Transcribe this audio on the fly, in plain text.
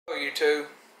YouTube?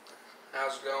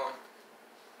 How's it going?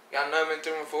 Y'all know me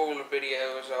through my Fuller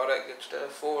videos, all that good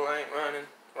stuff. Fuller ain't running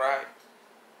right.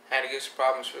 Had to get some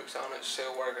problems fixed on it,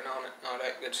 still working on it, all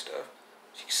that good stuff.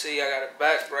 As you can see, I got a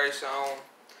back brace on.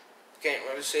 Can't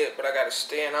really see it, but I got a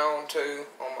stent on too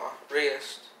on my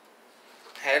wrist.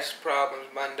 Had some problems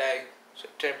Monday,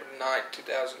 September the 9th,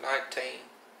 2019.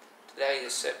 Today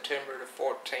is September the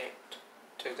 14th,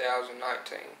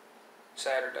 2019,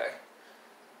 Saturday.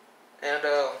 And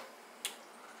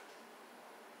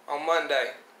on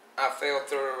Monday, I fell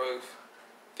through a roof,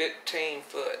 15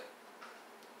 foot.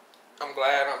 I'm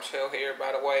glad I'm still here.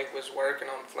 By the way, was working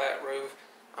on a flat roof.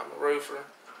 I'm a roofer,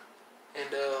 and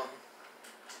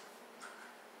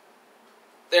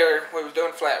we was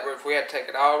doing flat roof. We had to take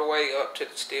it all the way up to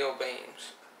the steel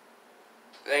beams.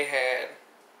 They had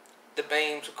the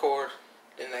beams, of course.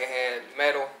 Then they had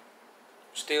metal,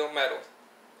 steel metal.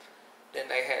 Then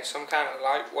they had some kind of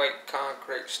lightweight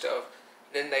concrete stuff.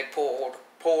 Then they poured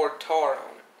tar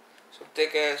on it. Some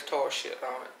thick ass tar shit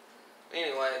on it.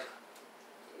 Anyways,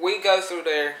 we go through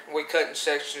there, we cutting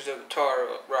sections of the tar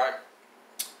up, right?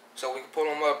 So we can pull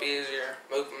them up easier,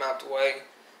 move them out the way,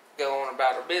 go on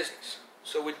about our business.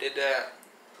 So we did that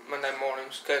Monday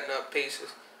mornings, cutting up pieces.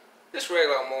 This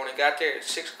regular morning, got there at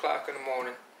 6 o'clock in the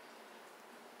morning.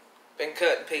 Been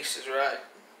cutting pieces, right?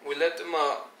 We lift them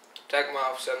up, take them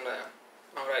off, set them down.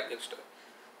 All that good stuff.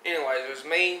 Anyways, it was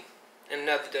me and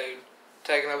another dude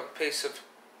taking up a piece of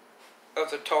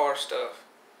the tar stuff.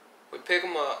 We pick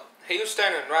him up. He was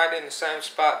standing right in the same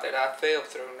spot that I fell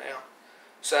through now.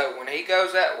 So when he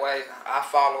goes that way, I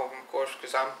follow him, of course,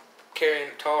 because I'm carrying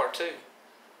the tar too.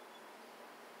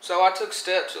 So I took a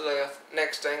step to the left.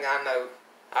 Next thing I know,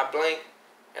 I blink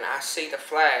and I see the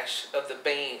flash of the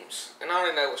beams. And I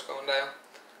already know what's going down.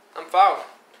 I'm following.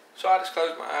 So I just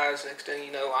closed my eyes. Next thing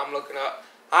you know, I'm looking up.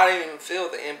 I didn't even feel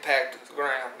the impact of the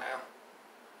ground now.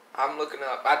 I'm looking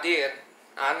up. I did.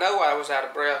 I know I was out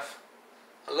of breath.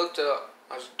 I looked up.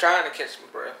 I was trying to catch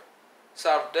my breath.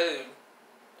 Saw the dude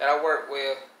that I worked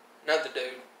with, another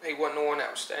dude. He wasn't the one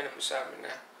that was standing beside me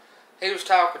now. He was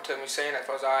talking to me, saying if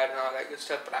I was alright and all that good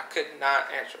stuff, but I could not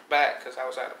answer back because I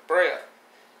was out of breath.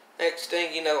 Next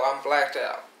thing you know, I'm blacked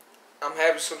out. I'm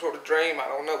having some sort of dream. I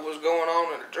don't know what was going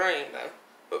on in the dream, though.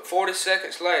 But 40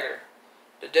 seconds later,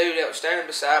 the dude that was standing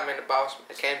beside me, the boss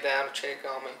man, came down to check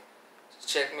on me, to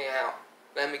check me out,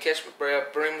 let me catch my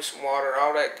breath, bring me some water,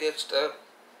 all that good stuff.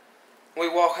 We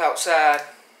walk outside.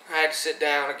 I had to sit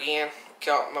down again,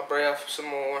 caught my breath some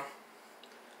more.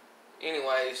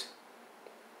 Anyways,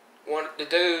 the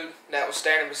dude that was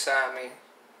standing beside me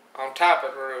on top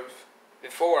of the roof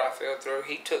before I fell through,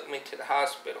 he took me to the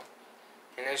hospital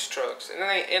in his trucks. And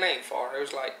it ain't far. It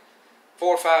was like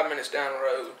 4 or 5 minutes down the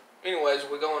road. Anyways,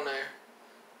 we go in there,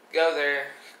 go there,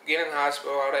 get in the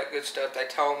hospital, all that good stuff. They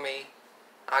told me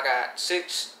I got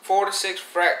 4 to 6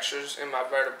 fractures in my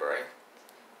vertebrae,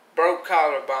 broke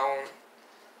collarbone,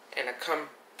 and a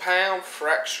compound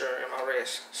fracture in my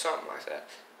wrist, something like that.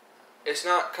 It's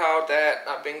not called that.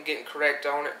 I've been getting correct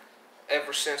on it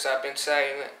ever since I've been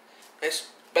saying it. It's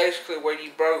basically where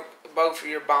you broke both of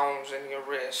your bones in your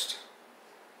wrist.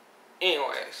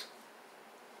 Anyways,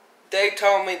 they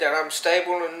told me that I'm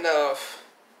stable enough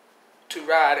to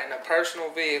ride in a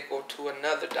personal vehicle to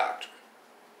another doctor,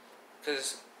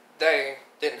 because they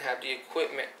didn't have the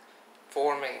equipment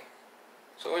for me.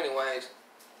 So anyways,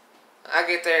 I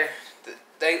get there.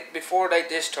 Before they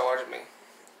discharged me,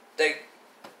 they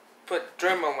put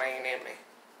Dramamine in me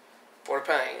for the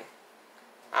pain.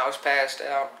 I was passed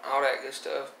out, all that good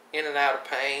stuff, in and out of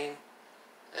pain.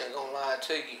 Ain't gonna lie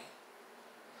to you.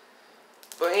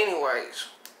 But anyways,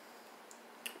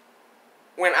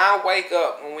 when I wake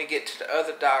up, when we get to the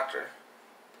other doctor,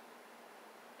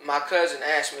 my cousin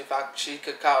asked me if she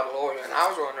could call the lawyer, and I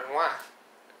was wondering why.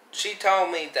 She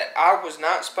told me that I was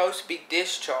not supposed to be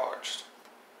discharged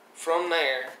from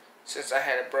there since I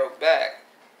had a broke back.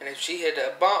 And if she hit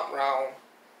a bump wrong,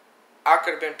 I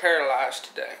could have been paralyzed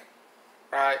today.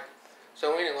 Right?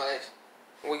 So anyways,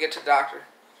 when we get to the doctor,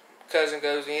 cousin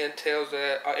goes in, tells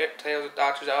the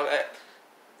doctors all that.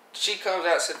 She comes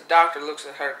out and said the doctor looks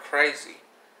at her crazy.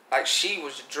 Like she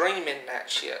was dreaming that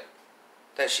shit.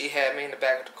 That she had me in the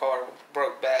back of the car with a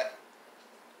broke back.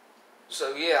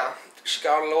 So yeah, she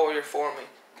got a lawyer for me.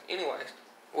 Anyways,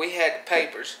 we had the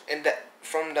papers and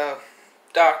from the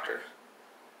doctor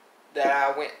that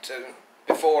I went to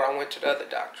before I went to the other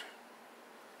doctor.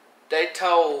 They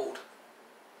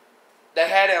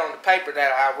had it on the paper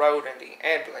that I rode in the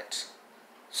ambulance.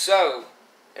 So,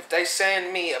 if they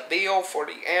send me a bill for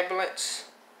the ambulance,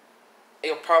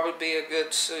 it'll probably be a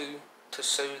good sue to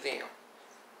sue them.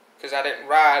 Because I didn't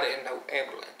ride in no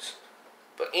ambulance.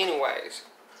 But anyways,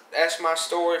 that's my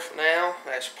story for now.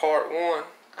 That's part 1.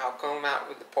 I'll come out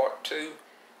with the part 2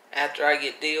 after I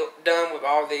get done with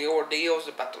all the ordeals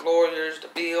about the lawyers, the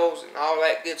bills, and all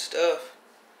that good stuff.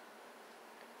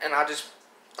 And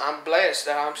I'm blessed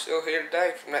that I'm still here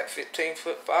today from that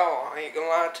 15-foot fall. I ain't gonna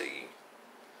lie to you.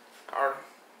 Or,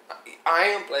 I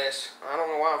am blessed. I don't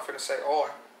know why I'm finna say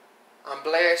or. I'm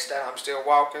blessed that I'm still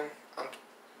walking. I'm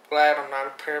glad I'm not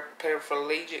a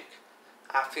paraplegic.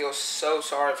 I feel so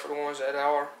sorry for the ones that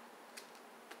are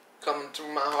coming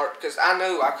through my heart, because I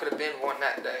knew I could have been one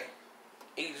that day.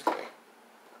 Easily.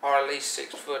 Or at least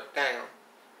 6 foot down.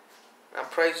 I'm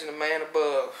praising the man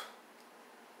above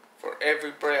for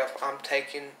every breath I'm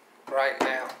taking right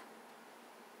now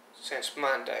since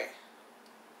Monday.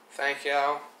 Thank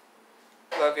y'all.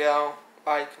 Love y'all.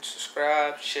 Like and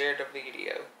subscribe. Share the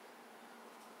video.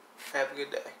 Have a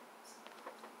good day.